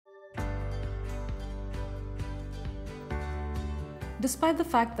Despite the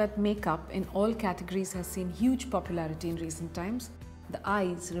fact that makeup in all categories has seen huge popularity in recent times, the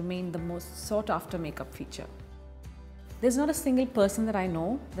eyes remain the most sought-after makeup feature. There's not a single person that I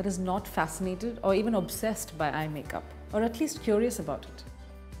know that is not fascinated or even obsessed by eye makeup, or at least curious about it.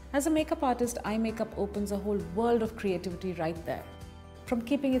 As a makeup artist, eye makeup opens a whole world of creativity right there. From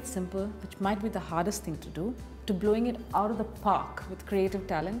keeping it simple, which might be the hardest thing to do, to blowing it out of the park with creative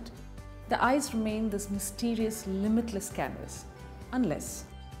talent, the eyes remain this mysterious, limitless canvas. Unless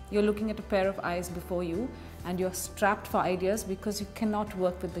you're looking at a pair of eyes before you and you're strapped for ideas because you cannot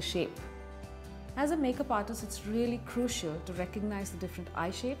work with the shape. As a makeup artist, it's really crucial to recognize the different eye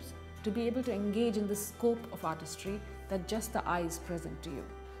shapes to be able to engage in the scope of artistry that just the eye is present to you.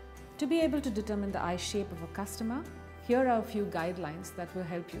 To be able to determine the eye shape of a customer, here are a few guidelines that will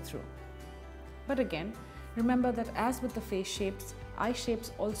help you through. But again, remember that as with the face shapes, eye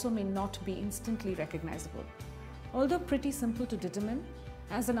shapes also may not be instantly recognizable. Although pretty simple to determine,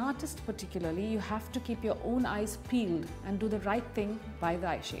 as an artist particularly, you have to keep your own eyes peeled and do the right thing by the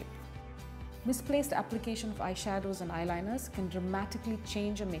eye shape. Misplaced application of eyeshadows and eyeliners can dramatically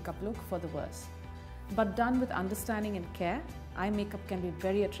change a makeup look for the worse. But done with understanding and care, eye makeup can be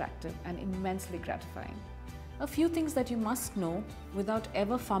very attractive and immensely gratifying. A few things that you must know without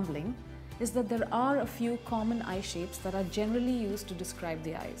ever fumbling is that there are a few common eye shapes that are generally used to describe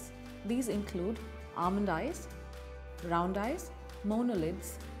the eyes. These include almond eyes, round eyes,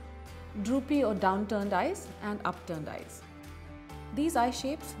 monolids, droopy or downturned eyes, and upturned eyes. These eye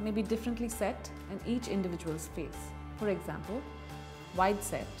shapes may be differently set in each individual's face. For example, wide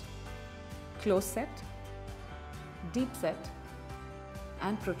set, close set, deep set,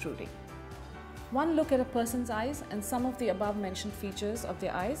 and protruding. One look at a person's eyes and some of the above mentioned features of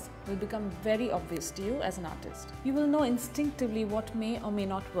their eyes will become very obvious to you as an artist. You will know instinctively what may or may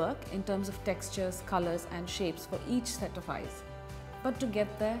not work in terms of textures, colors, and shapes for each set of eyes. But to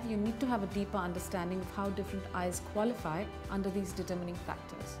get there, you need to have a deeper understanding of how different eyes qualify under these determining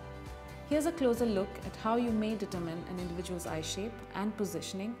factors. Here's a closer look at how you may determine an individual's eye shape and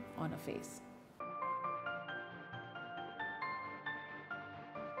positioning on a face.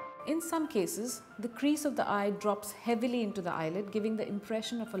 In some cases, the crease of the eye drops heavily into the eyelid, giving the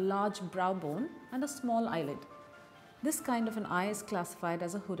impression of a large brow bone and a small eyelid. This kind of an eye is classified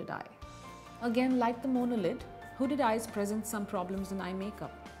as a hooded eye. Again, like the monolid, hooded eyes present some problems in eye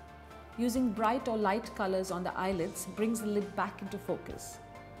makeup. Using bright or light colors on the eyelids brings the lid back into focus.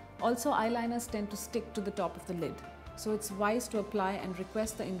 Also, eyeliners tend to stick to the top of the lid, so it's wise to apply and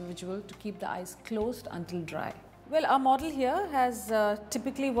request the individual to keep the eyes closed until dry. Well, our model here has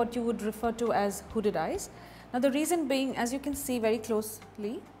typically what you would refer to as hooded eyes. Now, the reason being, as you can see very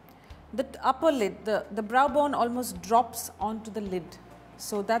closely, the upper lid, the brow bone almost drops onto the lid.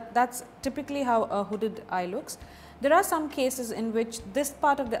 So that's typically how a hooded eye looks. There are some cases in which this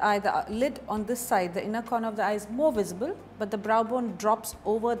part of the eye, the lid on this side, the inner corner of the eye is more visible, but the brow bone drops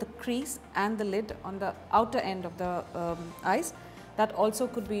over the crease and the lid on the outer end of the eyes. That also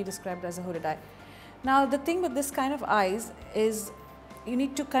could be described as a hooded eye. Now, the thing with this kind of eyes is you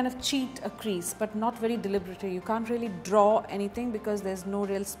need to kind of cheat a crease, but not very deliberately. You can't really draw anything because there's no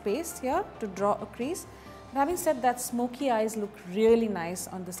real space here to draw a crease. But having said that, smoky eyes look really nice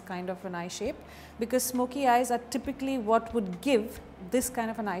on this kind of an eye shape, because smoky eyes are typically what would give this kind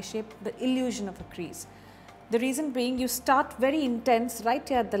of an eye shape the illusion of a crease. The reason being, you start very intense right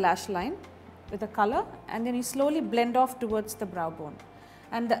here at the lash line with a color, and then you slowly blend off towards the brow bone.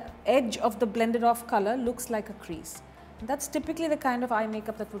 And the edge of the blended off color looks like a crease. That's typically the kind of eye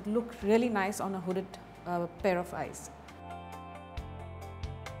makeup that would look really nice on a hooded pair of eyes.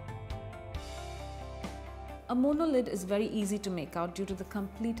 A monolid is very easy to make out due to the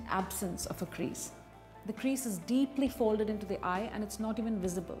complete absence of a crease. The crease is deeply folded into the eye and it's not even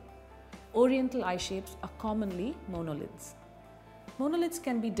visible. Oriental eye shapes are commonly monolids. Monolids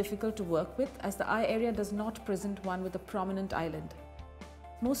can be difficult to work with as the eye area does not present one with a prominent eyelid.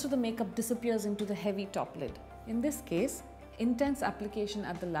 Most of the makeup disappears into the heavy top lid. In this case, intense application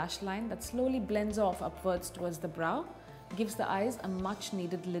at the lash line that slowly blends off upwards towards the brow gives the eyes a much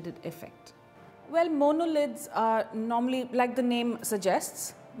needed lidded effect. Well, monolids are normally, like the name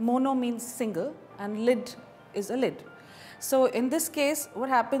suggests, mono means single and lid is a lid. So in this case, what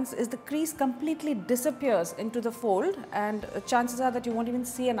happens is the crease completely disappears into the fold, and chances are that you won't even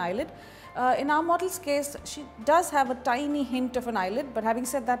see an eyelid. In our model's case, she does have a tiny hint of an eyelid, but having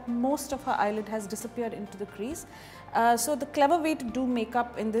said that, most of her eyelid has disappeared into the crease. So the clever way to do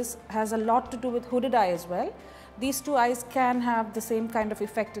makeup in this has a lot to do with hooded eye as well. These two eyes can have the same kind of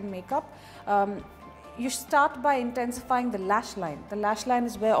effect in makeup. You start by intensifying the lash line. The lash line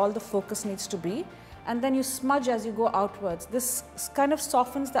is where all the focus needs to be. and then you smudge as you go outwards. This kind of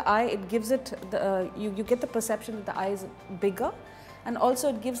softens the eye. It gives it, you get the perception that the eye is bigger, and also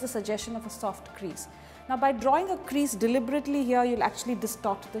it gives the suggestion of a soft crease. Now by drawing a crease deliberately here, you'll actually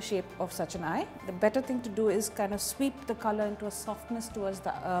distort the shape of such an eye. The better thing to do is kind of sweep the color into a softness towards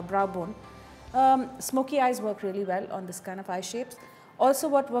the brow bone. Smoky eyes work really well on this kind of eye shapes. Also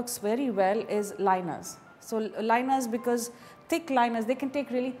what works very well is liners. So liners, because thick liners, they can take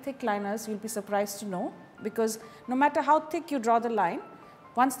really thick liners, you'll be surprised to know, because no matter how thick you draw the line,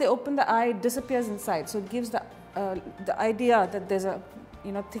 once they open the eye, it disappears inside. So it gives the idea that there's a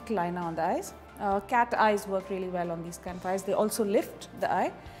thick liner on the eyes. Cat eyes work really well on these kind of eyes. They also lift the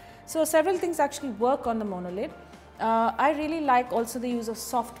eye. So several things actually work on the monolid. I really like also the use of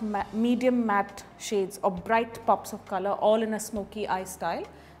soft medium matte shades or bright pops of color, all in a smoky eye style.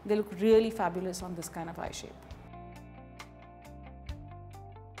 They look really fabulous on this kind of eye shape.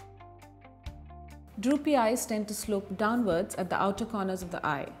 Droopy eyes tend to slope downwards at the outer corners of the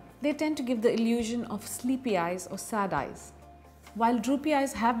eye. They tend to give the illusion of sleepy eyes or sad eyes. While droopy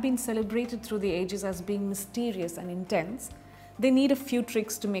eyes have been celebrated through the ages as being mysterious and intense, they need a few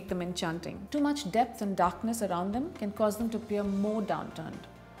tricks to make them enchanting. Too much depth and darkness around them can cause them to appear more downturned.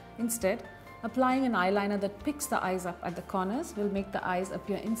 Instead, applying an eyeliner that picks the eyes up at the corners will make the eyes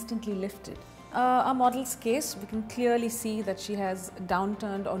appear instantly lifted. Our model's case, we can clearly see that she has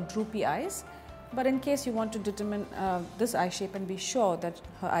downturned or droopy eyes. But in case you want to determine this eye shape and be sure that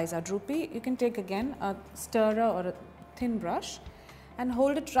her eyes are droopy, you can take again a stirrer or a thin brush and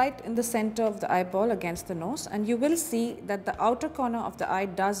hold it right in the center of the eyeball against the nose, and you will see that the outer corner of the eye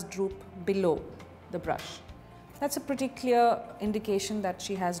does droop below the brush. That's a pretty clear indication that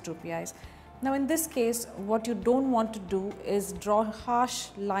she has droopy eyes. Now in this case, what you don't want to do is draw harsh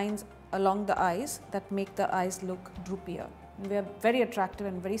lines along the eyes that make the eyes look droopier. They are very attractive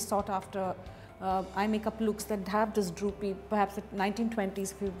and very sought after eye makeup looks that have this droopy, perhaps the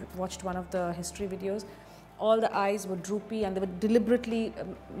 1920s, if you watched one of the history videos, all the eyes were droopy and they were deliberately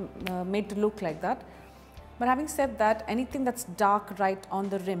made to look like that. But having said that, anything that's dark right on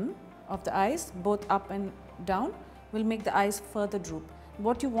the rim of the eyes, both up and down, will make the eyes further droop.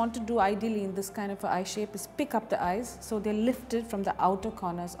 What you want to do ideally in this kind of eye shape is pick up the eyes so they're lifted from the outer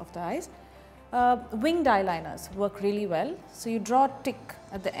corners of the eyes. Winged eyeliners work really well. So you draw a tick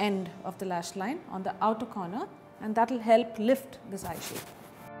at the end of the lash line on the outer corner, and that will help lift this eye shape.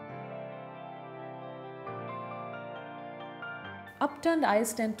 Upturned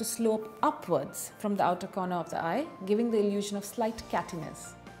eyes tend to slope upwards from the outer corner of the eye, giving the illusion of slight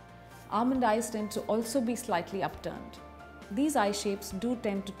cattiness. Almond eyes tend to also be slightly upturned. These eye shapes do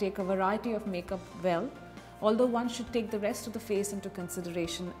tend to take a variety of makeup well, although one should take the rest of the face into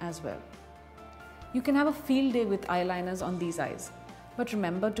consideration as well. You can have a field day with eyeliners on these eyes, but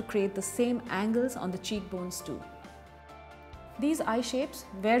remember to create the same angles on the cheekbones too. These eye shapes,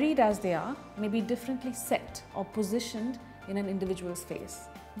 varied as they are, may be differently set or positioned in an individual's face.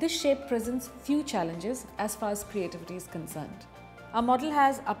 This shape presents few challenges as far as creativity is concerned. Our model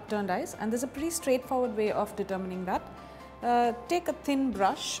has upturned eyes, and there's a pretty straightforward way of determining that. Take a thin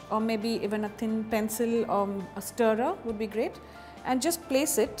brush, or maybe even a thin pencil or a stirrer would be great, and just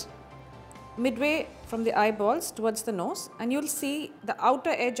place it midway from the eyeballs towards the nose, and you'll see the outer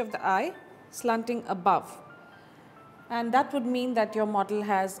edge of the eye slanting above. And that would mean that your model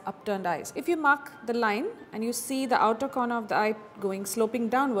has upturned eyes. If you mark the line and you see the outer corner of the eye sloping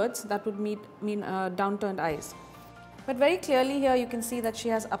downwards, that would mean downturned eyes. But very clearly here you can see that she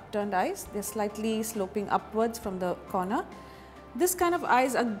has upturned eyes. They're slightly sloping upwards from the corner. This kind of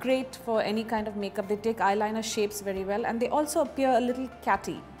eyes are great for any kind of makeup. They take eyeliner shapes very well, and they also appear a little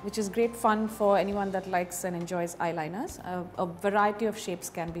catty, which is great fun for anyone that likes and enjoys eyeliners. A variety of shapes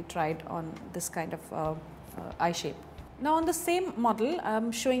can be tried on this kind of eye shape. Now on the same model,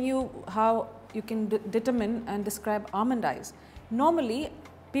 I'm showing you how you can determine and describe almond eyes. Normally,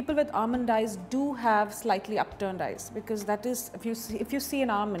 people with almond eyes do have slightly upturned eyes, because that is, if you see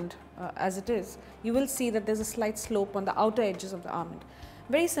an almond as it is, you will see that there's a slight slope on the outer edges of the almond.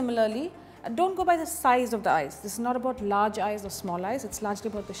 Very similarly, don't go by the size of the eyes. This is not about large eyes or small eyes. It's largely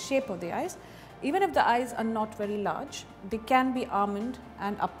about the shape of the eyes. Even if the eyes are not very large, they can be almond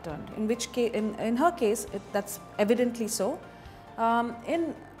and upturned, in which case, in her case, that's evidently so.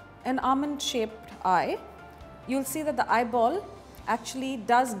 In an almond shaped eye, you'll see that the eyeball actually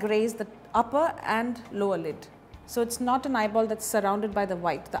does graze the upper and lower lid. So it's not an eyeball that's surrounded by the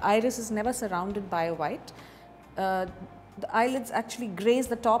white. The iris is never surrounded by a white. The eyelids actually graze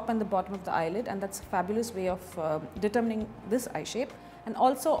the top and the bottom of the eyelid, and that's a fabulous way of determining this eye shape. And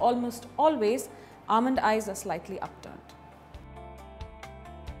also, almost always, almond eyes are slightly upturned.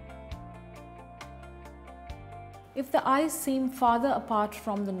 If the eyes seem farther apart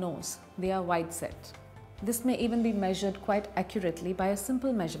from the nose, they are wide set. This may even be measured quite accurately by a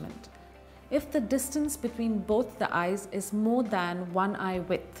simple measurement. If the distance between both the eyes is more than one eye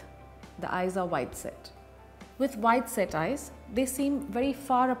width, the eyes are wide set. With wide set eyes, they seem very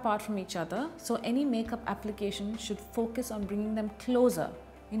far apart from each other, so any makeup application should focus on bringing them closer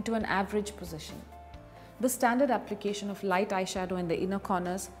into an average position. The standard application of light eyeshadow in the inner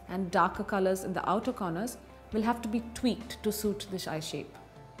corners and darker colors in the outer corners will have to be tweaked to suit this eye shape.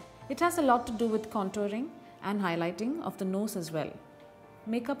 It has a lot to do with contouring and highlighting of the nose as well.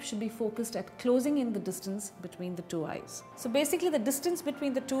 Makeup should be focused at closing in the distance between the two eyes. So basically the distance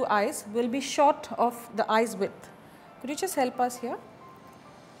between the two eyes will be short of the eye's width. Could you just help us here?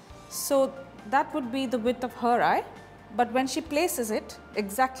 So that would be the width of her eye, but when she places it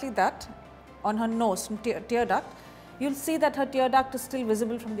exactly that on her nose from tear duct, you'll see that her tear duct is still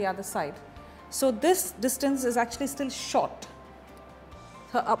visible from the other side. So this distance is actually still short.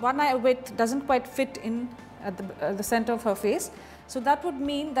 Her one eye width doesn't quite fit in at the center of her face. So that would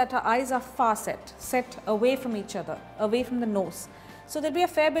mean that her eyes are far set away from each other, away from the nose. So there'll be a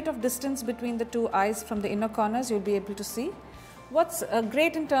fair bit of distance between the two eyes from the inner corners, you'll be able to see. What's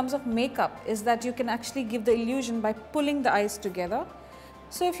great in terms of makeup is that you can actually give the illusion by pulling the eyes together.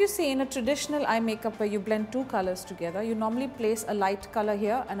 So if you see in a traditional eye makeup where you blend two colors together, you normally place a light color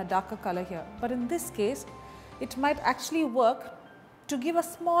here and a darker color here. But in this case, it might actually work to give a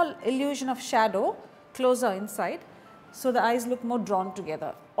small illusion of shadow closer inside, so the eyes look more drawn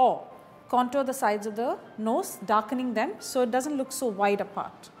together, or contour the sides of the nose, darkening them so it doesn't look so wide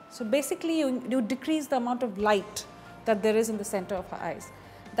apart. So basically you decrease the amount of light that there is in the center of her eyes.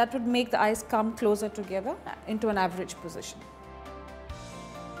 That would make the eyes come closer together into an average position.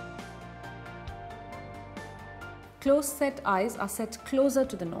 Close set eyes are set closer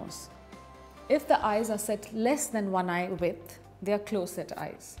to the nose. If the eyes are set less than one eye width, they are close set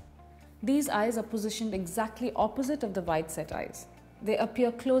eyes. These eyes are positioned exactly opposite of the wide set eyes. They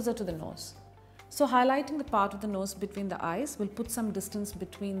appear closer to the nose. So highlighting the part of the nose between the eyes will put some distance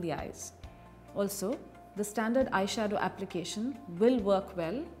between the eyes. Also, the standard eyeshadow application will work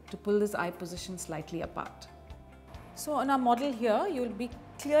well to pull this eye position slightly apart. So on our model here, you will be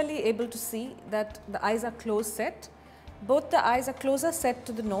clearly able to see that the eyes are close set. Both the eyes are closer set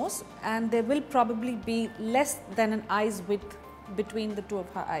to the nose, and there will probably be less than an eye's width between the two of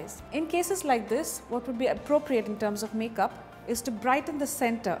her eyes. In cases like this, what would be appropriate in terms of makeup is to brighten the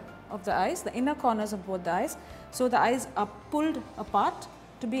center of the eyes, the inner corners of both the eyes, so the eyes are pulled apart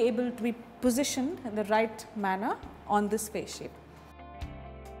to be able to be positioned in the right manner on this face shape.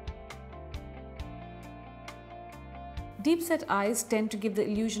 Deep set eyes tend to give the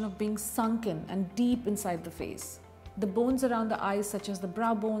illusion of being sunken and deep inside the face. The bones around the eyes, such as the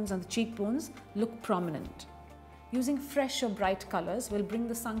brow bones and the cheekbones, look prominent. Using fresh or bright colors will bring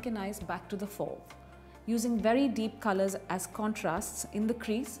the sunken eyes back to the fore. Using very deep colors as contrasts in the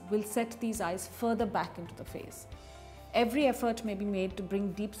crease will set these eyes further back into the face. Every effort may be made to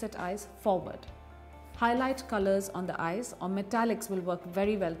bring deep set eyes forward. Highlight colors on the eyes or metallics will work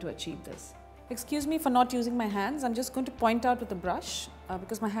very well to achieve this. Excuse me for not using my hands. I'm just going to point out with a brush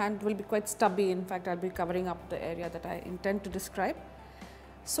because my hand will be quite stubby. In fact, I'll be covering up the area that I intend to describe.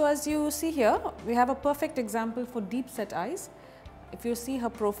 So as you see here, we have a perfect example for deep set eyes. If you see her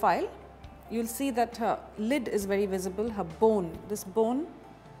profile, you'll see that her lid is very visible, her bone, this bone,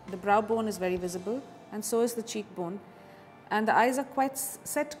 the brow bone is very visible, and so is the cheekbone. And the eyes are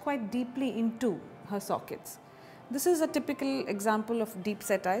set quite deeply into her sockets. This is a typical example of deep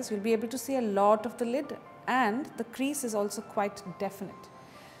set eyes. You'll be able to see a lot of the lid, and the crease is also quite definite.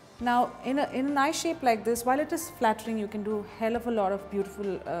 Now, in an eye shape like this, while it is flattering, you can do a hell of a lot of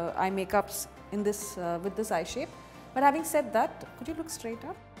beautiful eye makeups in this, with this eye shape. But having said that, could you look straight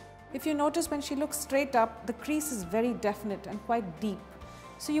up? If you notice when she looks straight up, the crease is very definite and quite deep.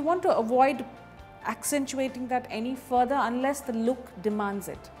 So you want to avoid accentuating that any further unless the look demands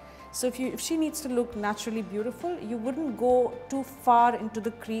it. So if she needs to look naturally beautiful, you wouldn't go too far into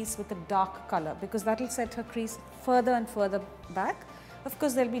the crease with a dark color, because that will set her crease further and further back. Of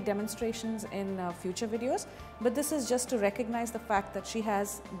course, there will be demonstrations in future videos, but this is just to recognize the fact that she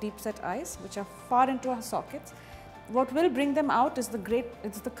has deep set eyes which are far into her sockets. What will bring them out is the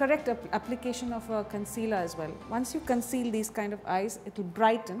correct application of a concealer as well. Once you conceal these kind of eyes, it will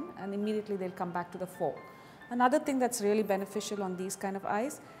brighten and immediately they'll come back to the fore. Another thing that's really beneficial on these kind of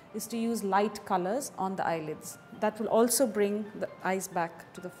eyes is to use light colors on the eyelids. That will also bring the eyes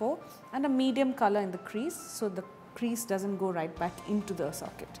back to the fore, and a medium color in the crease, so the crease doesn't go right back into the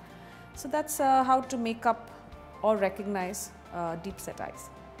socket. So that's how to make up or recognize deep set eyes.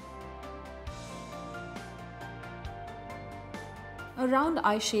 A round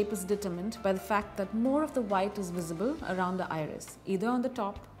eye shape is determined by the fact that more of the white is visible around the iris, either on the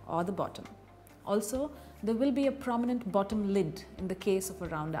top or the bottom. Also, there will be a prominent bottom lid in the case of a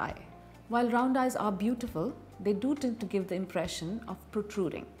round eye. While round eyes are beautiful, they do tend to give the impression of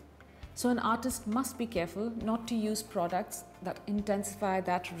protruding. So an artist must be careful not to use products that intensify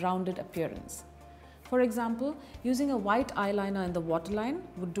that rounded appearance. For example, using a white eyeliner in the waterline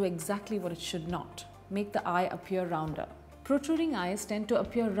would do exactly what it should not, make the eye appear rounder. Protruding eyes tend to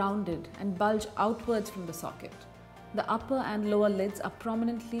appear rounded and bulge outwards from the socket. The upper and lower lids are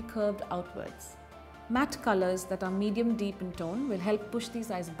prominently curved outwards. Matte colors that are medium deep in tone will help push these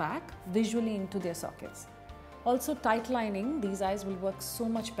eyes back visually into their sockets. Also, tight lining these eyes will work so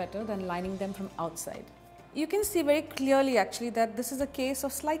much better than lining them from outside. You can see very clearly actually that this is a case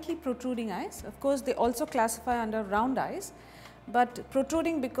of slightly protruding eyes. Of course, they also classify under round eyes, but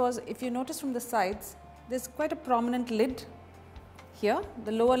protruding because if you notice from the sides, there's quite a prominent lid here.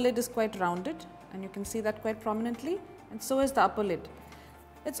 The lower lid is quite rounded and you can see that quite prominently, and so is the upper lid.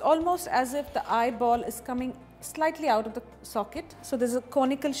 It's almost as if the eyeball is coming slightly out of the socket. So there's a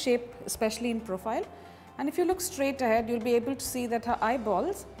conical shape, especially in profile. And if you look straight ahead, you'll be able to see that her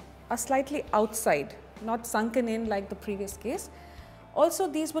eyeballs are slightly outside, not sunken in like the previous case. Also,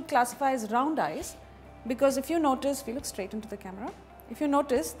 these would classify as round eyes because if you notice, if you look straight into the camera, if you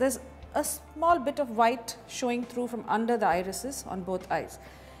notice, there's a small bit of white showing through from under the irises on both eyes.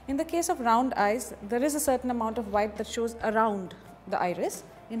 In the case of round eyes, there is a certain amount of white that shows around the iris.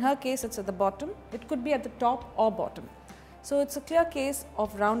 In her case, it's at the bottom. It could be at the top or bottom. So it's a clear case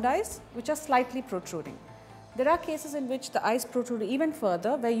of round eyes which are slightly protruding. There are cases in which the eyes protrude even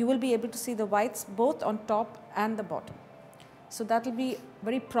further, where you will be able to see the whites both on top and the bottom. So that will be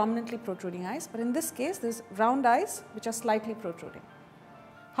very prominently protruding eyes, but in this case, there's round eyes which are slightly protruding.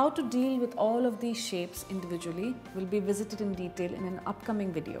 How to deal with all of these shapes individually will be visited in detail in an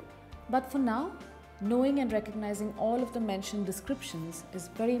upcoming video. But for now, knowing and recognizing all of the mentioned descriptions is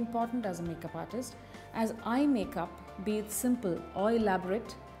very important as a makeup artist, as eye makeup, be it simple or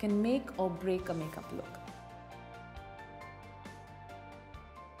elaborate, can make or break a makeup look.